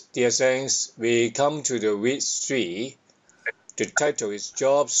dear saints, we come to the week 3. The title is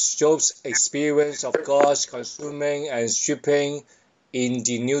Job's experience of God's consuming and stripping in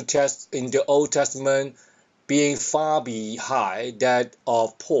the Old Testament being far behind that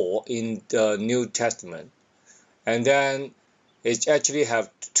of Paul in the New Testament. And then it actually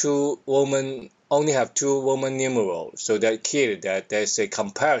only have two Roman numerals, so that clearly that there's a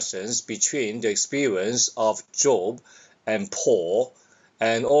comparison between the experience of Job and Paul,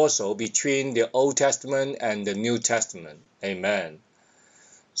 and also between the Old Testament and the New Testament. Amen.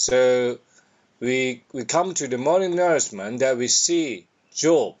 So we come to the morning nourishment that we see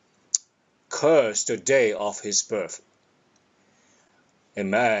Job curse the day of his birth.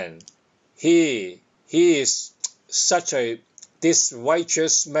 Amen. He is this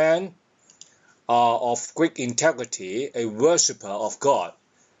righteous man of great integrity, a worshipper of God,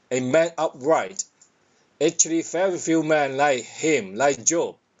 a man upright. Actually, very few men like him, like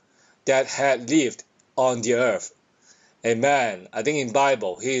Job, that had lived on the earth. Amen. I think in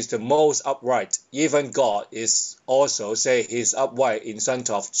Bible, he is the most upright. Even God is also say he's upright in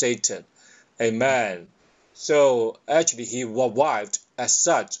front of Satan. Amen. So actually, he survived as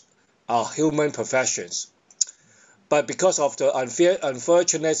such human perfections. But because of the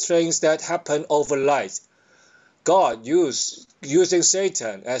unfortunate things that happen overnight, God using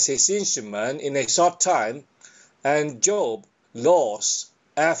Satan as his instrument in a short time, and Job lost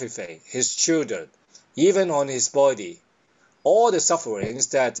everything, his children, even on his body, all the sufferings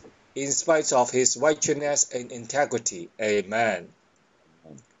that in spite of his righteousness and integrity. Amen.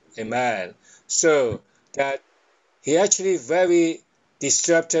 Amen. So that he actually very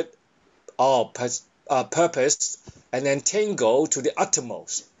distracted or purpose and entangled to the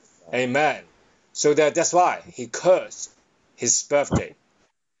uttermost. Amen. So that's why he cursed his birthday.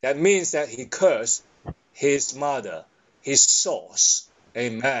 That means that he cursed his mother, his source.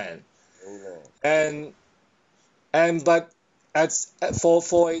 Amen. But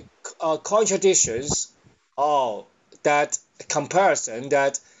for contradictions of that comparison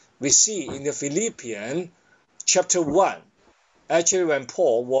that we see in the Philippians chapter 1, actually when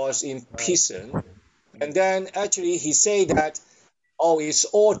Paul was in prison, and then actually he said that it's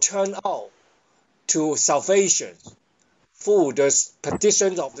all turned out to salvation through the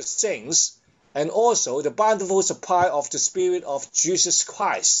petitions of the saints and also the bountiful supply of the Spirit of Jesus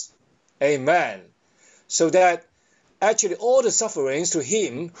Christ. Amen. So that actually all the sufferings to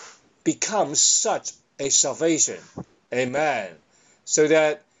him become such a salvation. Amen. So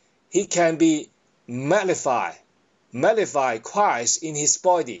that he can be magnify Christ in his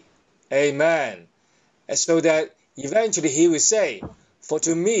body. Amen. And so that eventually he will say, for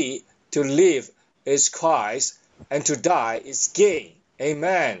to me to live is Christ and to die is gain.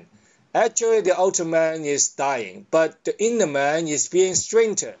 Amen. Actually the outer man is dying, but the inner man is being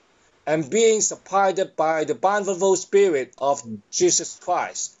strengthened and being supplied by the bountiful Spirit of Jesus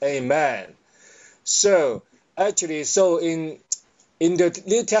Christ. Amen. So actually, in the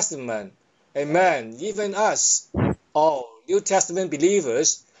New Testament, amen, even us, all New Testament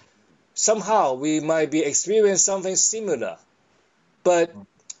believers, somehow we might be experiencing something similar. But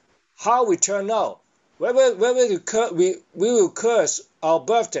how we turn out, whether we will curse our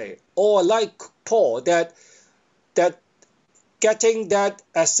birthday, or like Paul, that getting that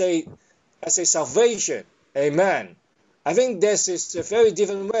as a salvation. Amen. I think this is a very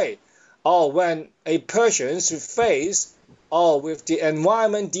different way. Or when a person face with the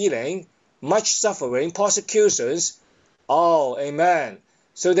environment dealing, much suffering, persecutions. Amen.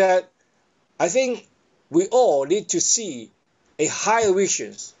 So that I think we all need to see a higher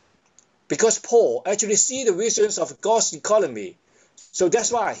visions, because Paul actually see the visions of God's economy. So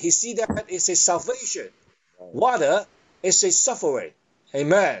that's why he see that it's a salvation, rather it's a suffering.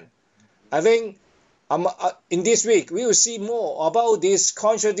 Amen. I think in this week we will see more about these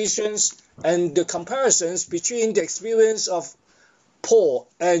contradictions and the comparisons between the experience of Paul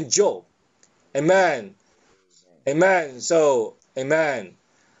and Job. Amen. Amen. So, amen.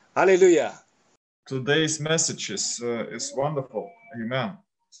 Hallelujah. Today's message is wonderful. Amen.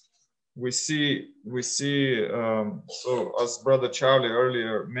 We see. So, as Brother Charlie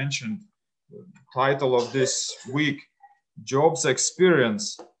earlier mentioned, the title of this week, Job's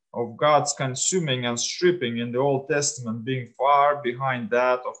experience of God's consuming and stripping in the Old Testament being far behind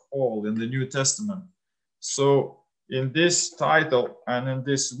that of Paul in the New Testament. So in this title and in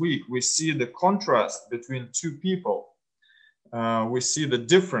this week, we see the contrast between two people. We see the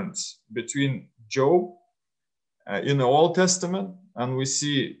difference between Job in the Old Testament, and we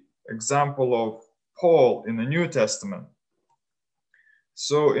see example of Paul in the New Testament.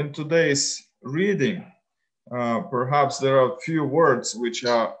 So in today's reading, perhaps there are a few words which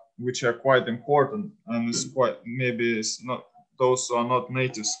are which are quite important, and it's quite, maybe it's not, those who are not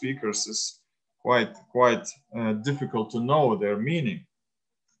native speakers, is quite difficult to know their meaning.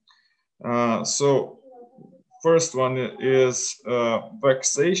 So first one is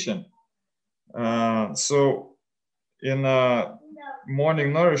vexation. So in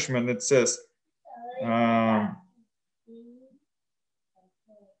morning nourishment it says,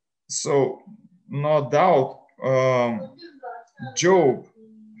 so no doubt Job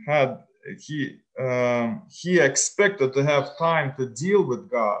had, he expected to have time to deal with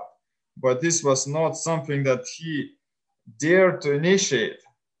God, but this was not something that he dared to initiate.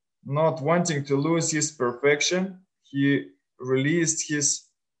 Not wanting to lose his perfection, he released his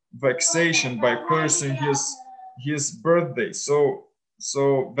vexation by cursing his birthday. So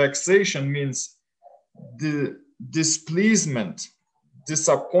vexation means the displeasement,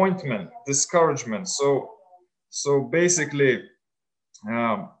 disappointment, discouragement. So basically,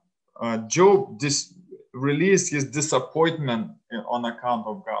 Job released his disappointment on account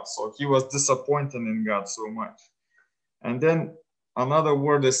of God. So he was disappointed in God so much. And then another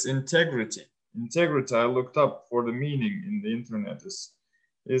word is integrity. Integrity, I looked up for the meaning in the internet,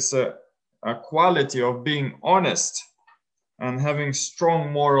 is a quality of being honest and having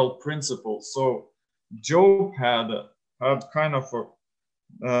strong moral principles. So Job had kind of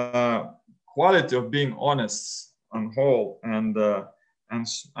a quality of being honest and whole, and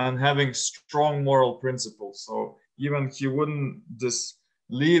having strong moral principles. So even he wouldn't just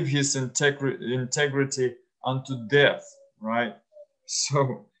leave his integrity unto death, right?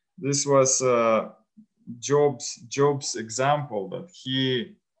 So this was Job's example, that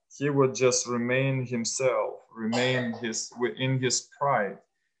he would just remain himself, remain in his pride,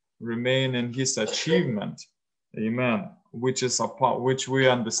 remain in his achievement. Amen. Which we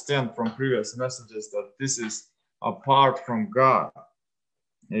understand from previous messages that this is apart from God.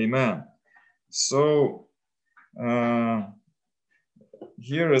 Amen. So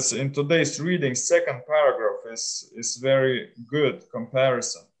here is in today's reading, second paragraph is very good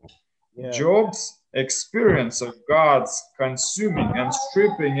comparison. Yeah. Job's experience of God's consuming and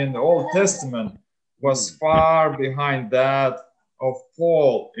stripping in the Old Testament was far behind that of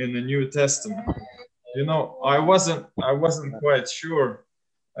Paul in the New Testament. You know, I wasn't quite sure.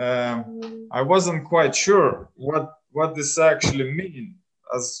 I wasn't quite sure what this actually means,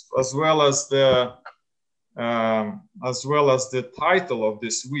 as well as the title of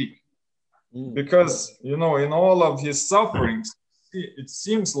this week, because you know, in all of his sufferings, it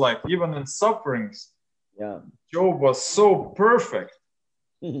seems like even in sufferings, Job was so perfect.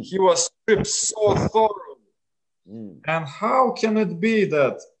 He was stripped so thoroughly. And how can it be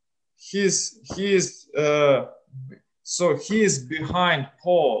that he is behind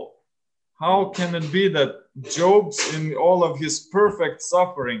Paul? How can it be that Job's, in all of his perfect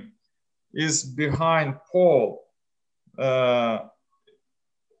suffering, is behind Paul?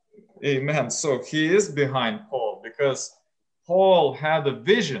 Amen. So he is behind Paul because Paul had a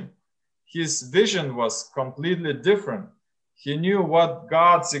vision. His vision was completely different. He knew what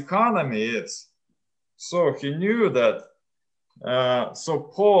God's economy is. So he knew that. So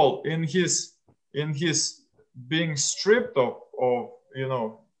Paul, in his being stripped of you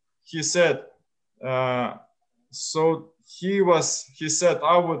know, he said, so he said,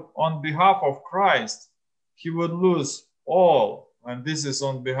 I would, on behalf of Christ, he would lose all. And this is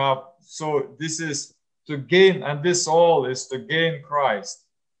on behalf, so this is to gain, and this all is to gain Christ.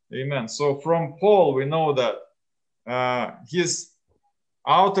 Amen. So from Paul, we know that his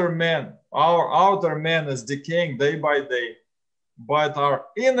outer man, our outer man is decaying day by day, but our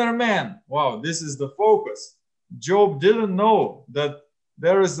inner man, wow, this is the focus. Job didn't know that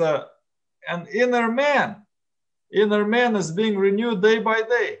there is an inner man. Inner man is being renewed day by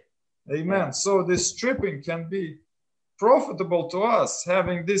day. Amen. So this stripping can be profitable to us,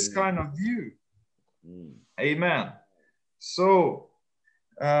 having this kind of view. Amen. So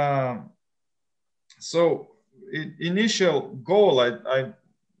initial goal,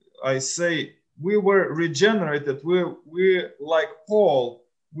 I say, we were regenerated. We like Paul,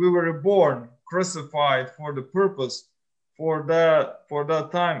 we were reborn, crucified for the purpose. For that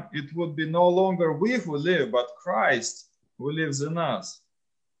time, it would be no longer we who live, but Christ who lives in us.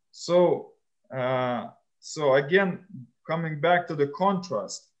 So again, coming back to the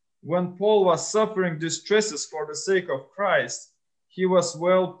contrast, when Paul was suffering distresses for the sake of Christ, he was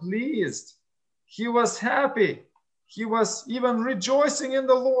well pleased. He was happy. He was even rejoicing in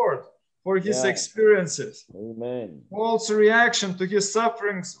the Lord for his experiences. Amen. Paul's reaction to his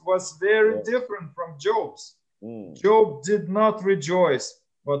sufferings was very different from Job's. Job did not rejoice,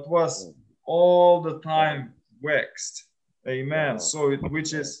 but was all the time vexed. Amen. So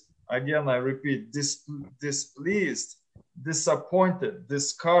which is, again, I repeat, displeased, disappointed,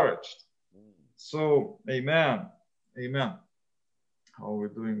 discouraged. So, amen. Amen. How are we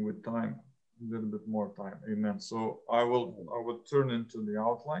doing with time? A little bit more time. Amen. So I will turn into the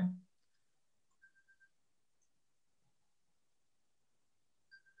outline.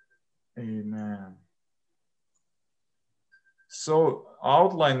 Amen. So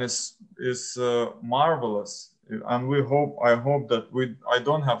outline is marvelous, and I hope that I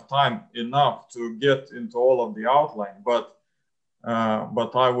don't have time enough to get into all of the outline, but I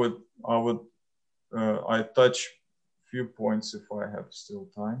touch few points if I have still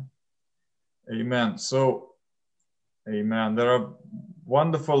time. Amen. So, amen. There are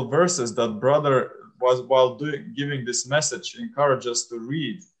wonderful verses that brother was while giving this message encourage us to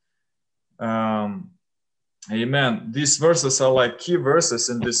read. Amen. These verses are like key verses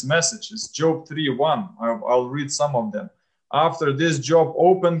in this message. It's Job 3:1. I'll read some of them. After this, Job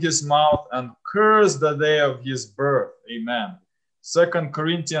opened his mouth and cursed the day of his birth. Amen. 2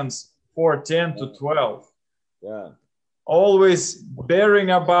 Corinthians 4:10 to 12. Yeah. Always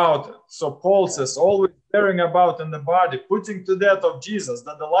bearing about, so Paul says, always bearing about in the body, putting to death of Jesus,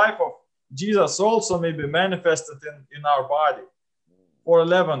 that the life of Jesus also may be manifested in our body.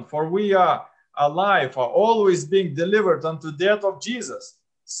 4:11, for we are alive, are always being delivered unto death of Jesus'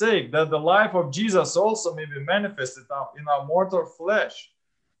 sake, that the life of Jesus also may be manifested in our mortal flesh.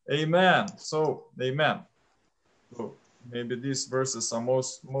 Amen. So, amen. So maybe these verses are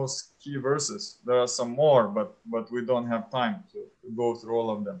most key verses. There are some more, but we don't have time to go through all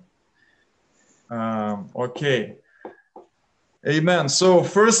of them. Okay. Amen. So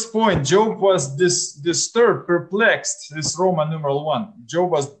first point, Job was disturbed, perplexed. This is Roman numeral 1.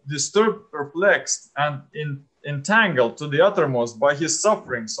 Job was disturbed, perplexed, and entangled to the uttermost by his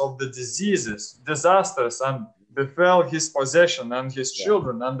sufferings of the diseases, disasters, and befell his possession and his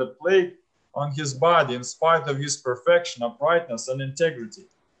children, and the plague on his body, in spite of his perfection, uprightness, and integrity.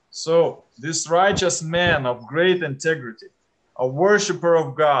 So this righteous man of great integrity, a worshiper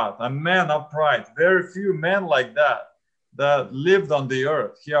of God, a man upright, very few men like that lived on the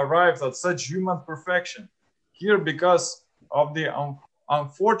earth. He arrived at such human perfection. Here, because of the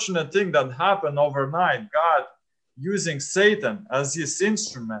unfortunate thing that happened overnight, God using Satan as his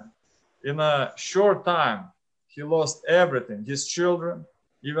instrument, in a short time, he lost everything, his children,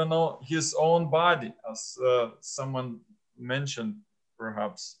 even though his own body, as someone mentioned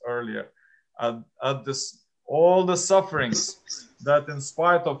perhaps earlier, at this, all the sufferings that in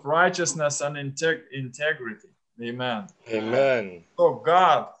spite of righteousness and integrity. Amen. Amen. So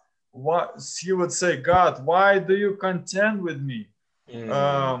God, he would say, God, why do you contend with me?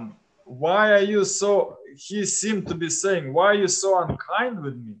 Why are you so, he seemed to be saying, why are you so unkind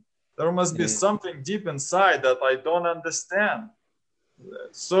with me? There must be something deep inside that I don't understand.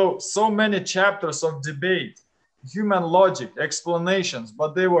 So many chapters of debate, human logic, explanations,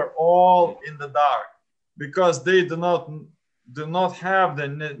 but they were all in the dark because they do not have the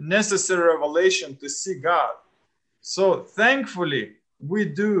necessary revelation to see God. So thankfully we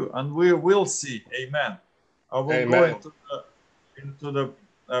do, and we will see. Amen. I will go into the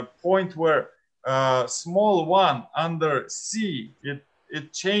point where small one under C,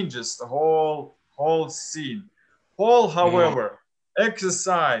 it changes the whole scene. Paul, however,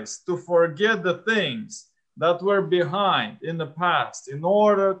 exercised to forget the things that were behind in the past in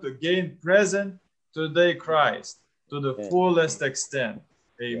order to gain present today Christ to the fullest extent.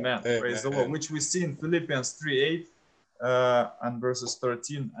 Amen. Praise the Lord. Which we see in Philippians 3:8 and verses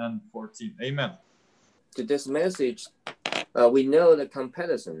 13 and 14. Amen. To this message, we know the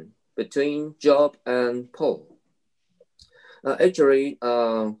comparison between Job and Paul. Actually,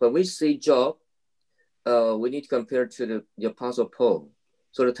 when we see Job, we need to compare to the Apostle Paul.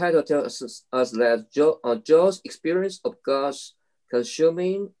 So the title tells us that Job's experience of God's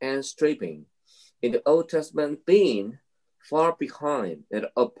consuming and stripping in the Old Testament being far behind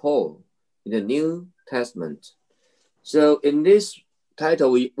that of Paul in the New Testament. So in this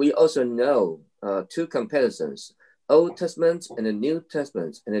title, we also know two comparisons, Old Testament and the New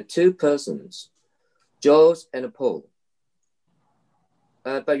Testament, and the two persons, Job and Paul.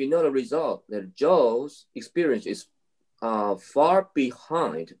 But you know the result, that Job's experience is far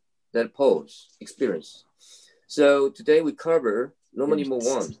behind that Paul's experience. So today we cover Roman number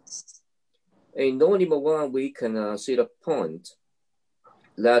 1. In Roman number 1, we can see the point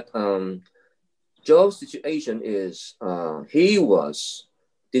that Job's situation is he was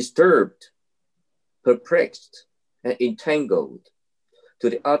disturbed, perplexed, and entangled to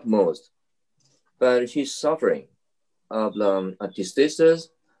the utmost, but he's suffering of diseases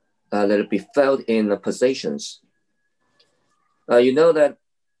that be felt in the possessions. You know that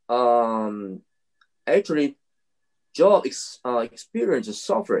actually Job experiences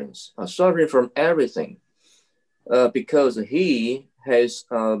suffering from everything because he has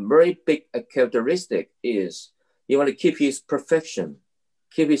a very big characteristic is he want to keep his perfection,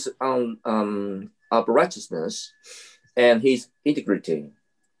 keep his uprightness and his integrity.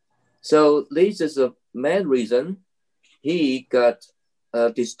 So this is the main reason he got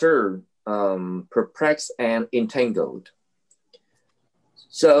disturbed, perplexed, and entangled.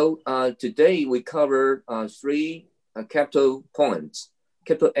 So today we cover three capital points.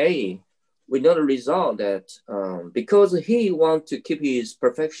 Capital A, we know the result that because he wants to keep his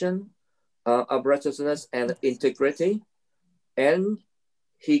perfection, uprightness, and integrity, and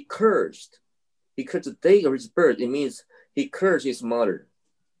he cursed the day of his birth. It means he cursed his mother.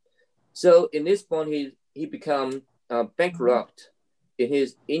 So in this point, he become bankrupt in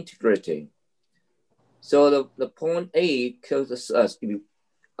his integrity. So the point A tells us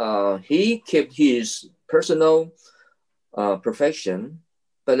he kept his personal perfection,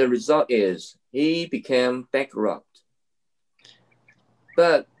 but the result is he became bankrupt.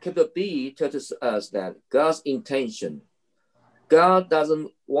 But capital B tells us that God's intention. God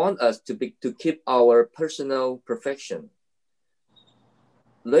doesn't want us to keep our personal perfection.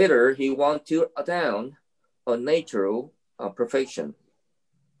 Later, he wants to attain a natural perfection.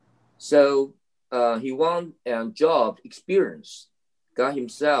 So he wants a job experience, God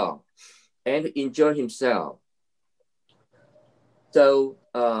himself, and enjoy himself. So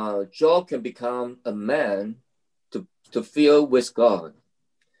Job can become a man to feel with God.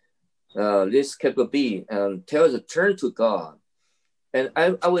 This capital B tells a turn to God. And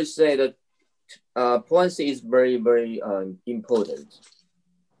I would say that point C is very, very important.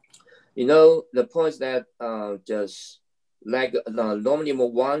 You know, the points that just like Normally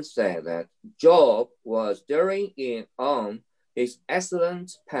one said that Job was daring on his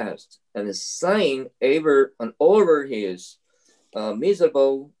excellent past and saying over his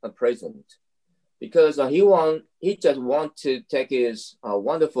miserable present, because he just want to take his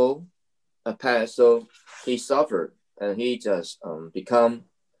wonderful past, so he suffered and he just become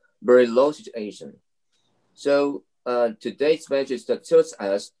very low situation. So today's message that tells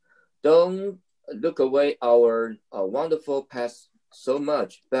us don't look away our wonderful past so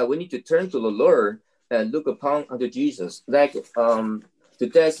much, but we need to turn to the Lord and look upon unto Jesus. Like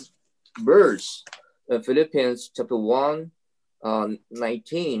today's verse, Philippians chapter 1,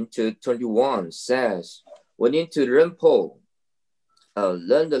 19 to 21 says, we need to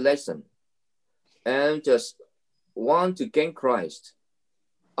learn the lesson, and just want to gain Christ.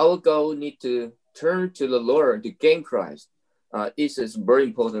 Our goal need to turn to the Lord to gain Christ. This is a very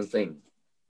important thing.